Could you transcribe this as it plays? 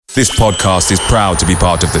This podcast is proud to be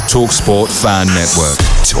part of the TalkSport Fan Network.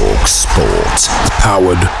 TalkSport.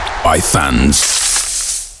 Powered by fans.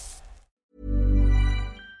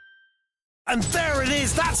 And there it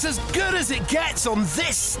is, that's as good as it gets on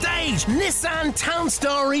this stage. Nissan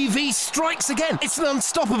Townstar EV strikes again. It's an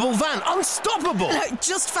unstoppable van, unstoppable.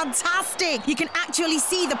 Just fantastic. You can actually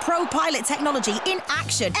see the Pro Pilot technology in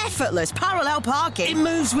action. Effortless parallel parking. It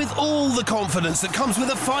moves with all the confidence that comes with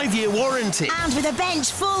a 5-year warranty. And with a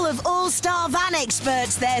bench full of all-star van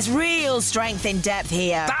experts, there's real strength in depth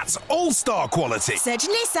here. That's all-star quality. Search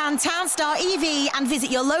Nissan Townstar EV and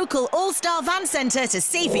visit your local all-star van centre to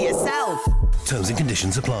see for yourself. Terms and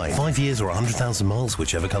conditions apply. 5 years or 100,000 miles,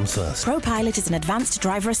 whichever comes first. Pro Pilot is an advanced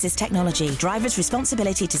driver assist technology. Driver's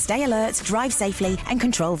responsibility to stay alert, drive safely, and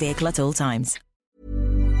control vehicle at all times.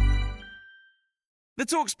 The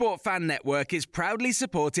TalkSport Fan Network is proudly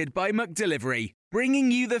supported by McDelivery, bringing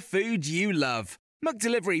you the food you love.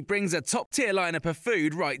 McDelivery brings a top-tier lineup of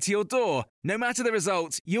food right to your door. No matter the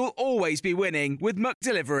result, you'll always be winning with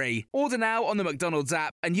McDelivery. Order now on the McDonald's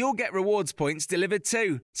app and you'll get rewards points delivered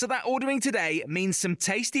too. So that ordering today means some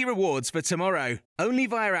tasty rewards for tomorrow. Only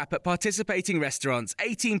via app at participating restaurants.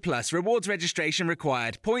 18 plus. Rewards registration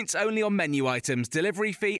required. Points only on menu items.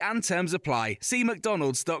 Delivery fee and terms apply. See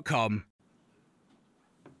mcdonalds.com.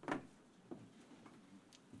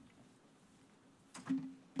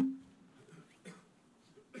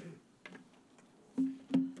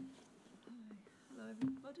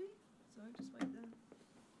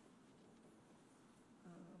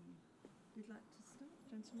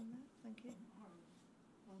 Thank you.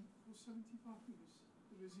 For 75 minutes,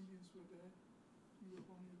 the resilience were there. You were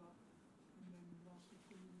on that, and then last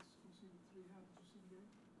 15 minutes, conceded 3. How did you see the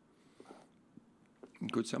game?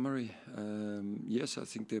 Good summary. Yes, I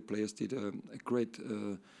think the players did a great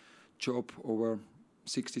job over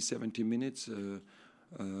 60-70 minutes.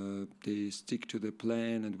 They stick to the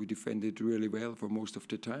plan, and we defended really well for most of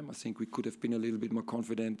the time. I think we could have been a little bit more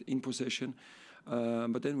confident in possession.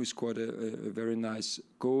 But then we scored a very nice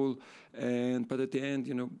goal. But at the end,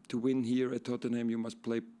 to win here at Tottenham, you must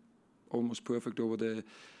play almost perfect over the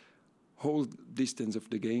whole distance of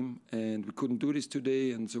the game. And we couldn't do this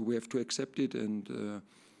today, and so we have to accept it. And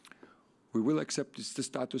we will accept it's the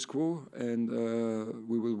status quo, and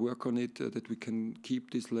we will work on it that we can keep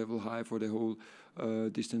this level high for the whole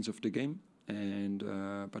distance of the game. And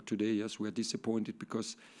but today, yes, we are disappointed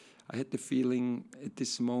because I had the feeling at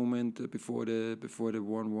this moment before the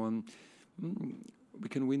 1-1, we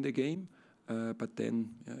can win the game, but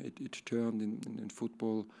then it turned in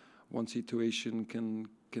football. One situation can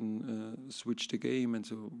switch the game, and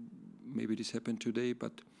so maybe this happened today.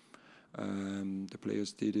 But the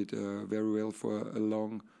players did it very well for a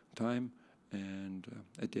long time, and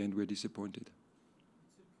at the end we're disappointed.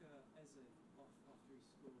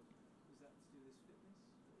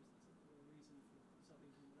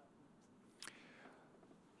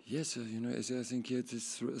 Yes, as I think he had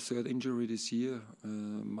his third injury this year,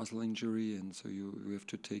 muscle injury, and so you have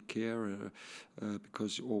to take care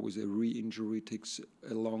because always a re-injury takes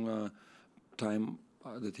a longer time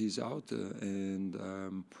that he's out.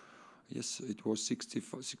 Yes, it was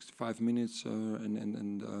 65 minutes,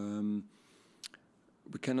 and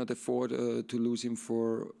we cannot afford to lose him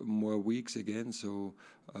for more weeks again. So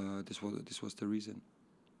this was the reason.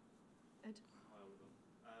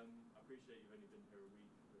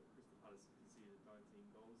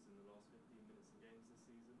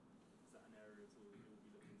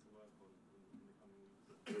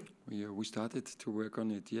 We started to work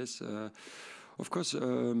on it, yes. Of course, I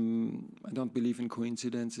don't believe in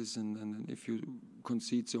coincidences, and if you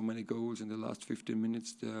concede so many goals in the last 15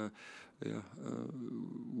 minutes,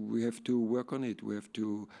 we have to work on it. We have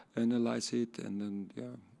to analyze it, and then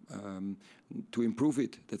to improve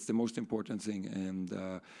it. That's the most important thing. And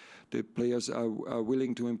the players are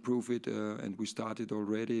willing to improve it, and we started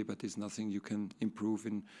already, but there's nothing you can improve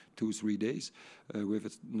in 2-3 days. We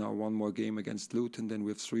have now one more game against Luton, then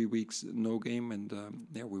we have 3 weeks no game, and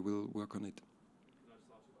we will work on it.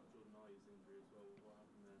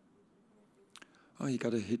 He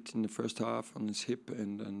got a hit in the first half on his hip,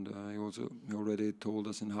 and he already told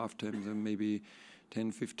us in halftime that maybe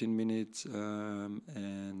 10-15 minutes,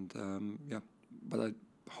 but I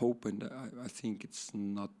hope and I think it's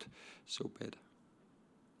not so bad.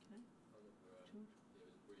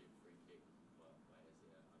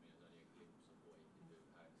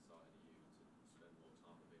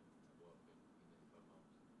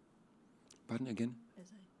 Pardon again?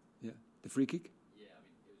 Yeah, the free kick? Yeah, I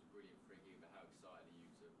mean, it was a brilliant free kick, but how excited are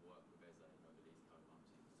you to work with Eze over these coming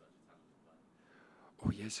months? He's such a talented player.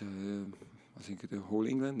 Oh, yes. I think the whole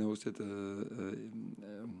England knows that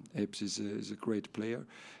Ebbs is a great player,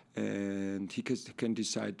 and he can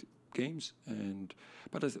decide games.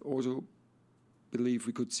 But I also believe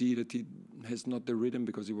we could see that he has not the rhythm,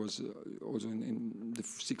 because he was also in the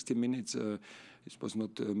 60 minutes. It was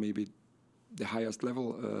not maybe the highest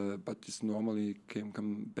level, but it's normally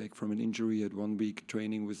come back from an injury, had 1 week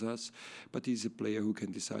training with us. But he's a player who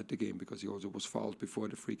can decide the game, because he also was fouled before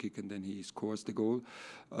the free kick and then he scores the goal.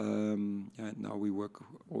 And now we work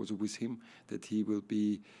also with him that he will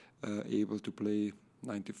be able to play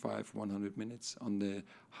 95, 100 minutes on the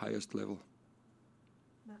highest level.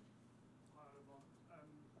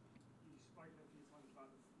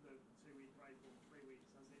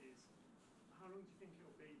 How long do you think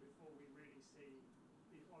it'll be before we really see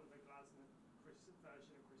the Oliver Glasner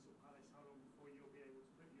version of Crystal Palace? How long before you'll be able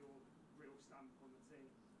to put your real stamp on the team?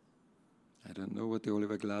 I don't know what the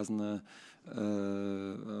Oliver Glasner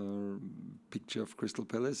picture of Crystal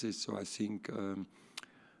Palace is, so I think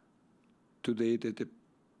today that the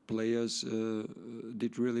players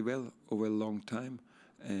did really well over a long time,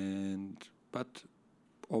 but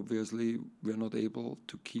obviously we're not able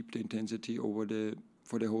to keep the intensity for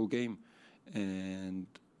the whole game.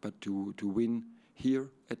 But to win here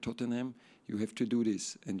at Tottenham, you have to do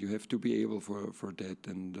this, and you have to be able for that.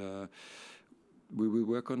 And we will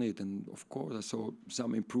work on it. And of course, I saw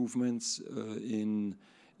some improvements in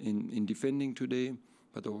defending today,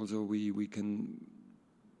 but also we can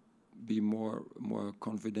be more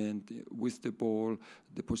confident with the ball.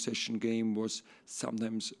 The possession game was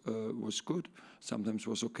sometimes was good, sometimes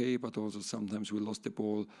was okay, but also sometimes we lost the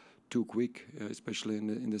ball too quick, especially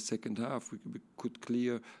in the second half. We could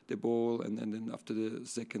clear the ball, and then after the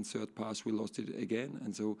second, third pass, we lost it again.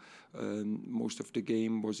 And so most of the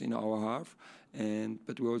game was in our half.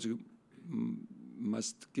 But we also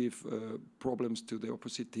must give problems to the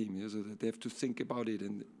opposite team, so that they have to think about it.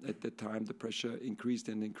 And at that time, the pressure increased.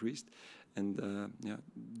 And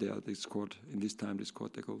they scored. In this time, they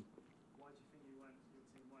scored the goal. Why do you think your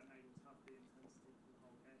team weren't able to have the intensity for the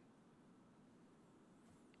whole game?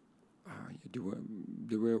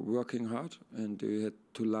 They were working hard, and they had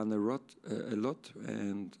to learn a lot,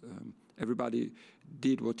 and everybody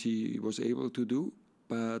did what he was able to do.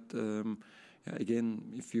 But again,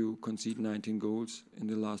 if you concede 19 goals in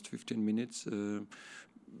the last 15 minutes,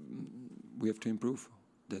 we have to improve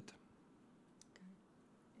that. Okay.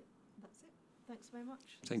 That's it. Thanks very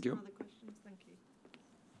much. Thank you. Some other questions? Thank you.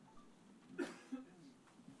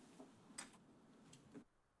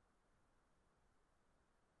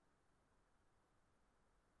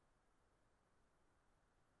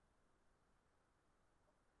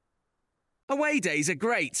 Away days are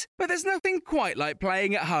great, but there's nothing quite like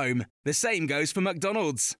playing at home. The same goes for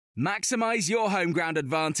McDonald's. Maximise your home ground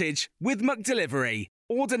advantage with McDelivery.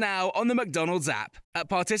 Order now on the McDonald's app. At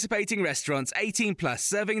participating restaurants, 18 plus,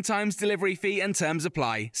 serving times, delivery fee and terms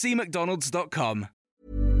apply. See mcdonalds.com.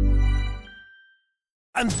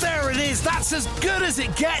 And there it is, that's as good as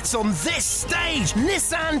it gets on this stage.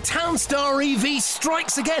 Nissan Townstar EV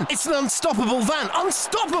strikes again. It's an unstoppable van,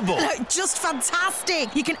 unstoppable. Look, just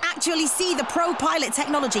fantastic. You can actually see the Pro Pilot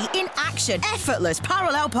technology in action. Effortless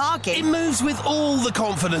parallel parking. It moves with all the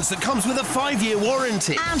confidence that comes with a 5-year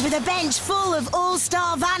warranty. And with a bench full of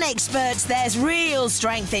all-star van experts, there's real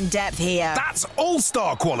strength in depth here. That's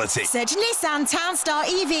all-star quality. Search Nissan Townstar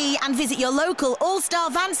EV and visit your local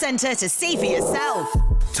all-star van centre to see for yourself.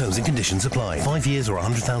 Terms and conditions apply. 5 years or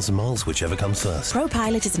 100,000 miles, whichever comes first. Pro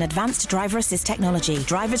Pilot is an advanced driver assist technology.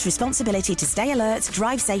 Driver's responsibility to stay alert,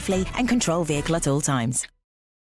 drive safely and control vehicle at all times.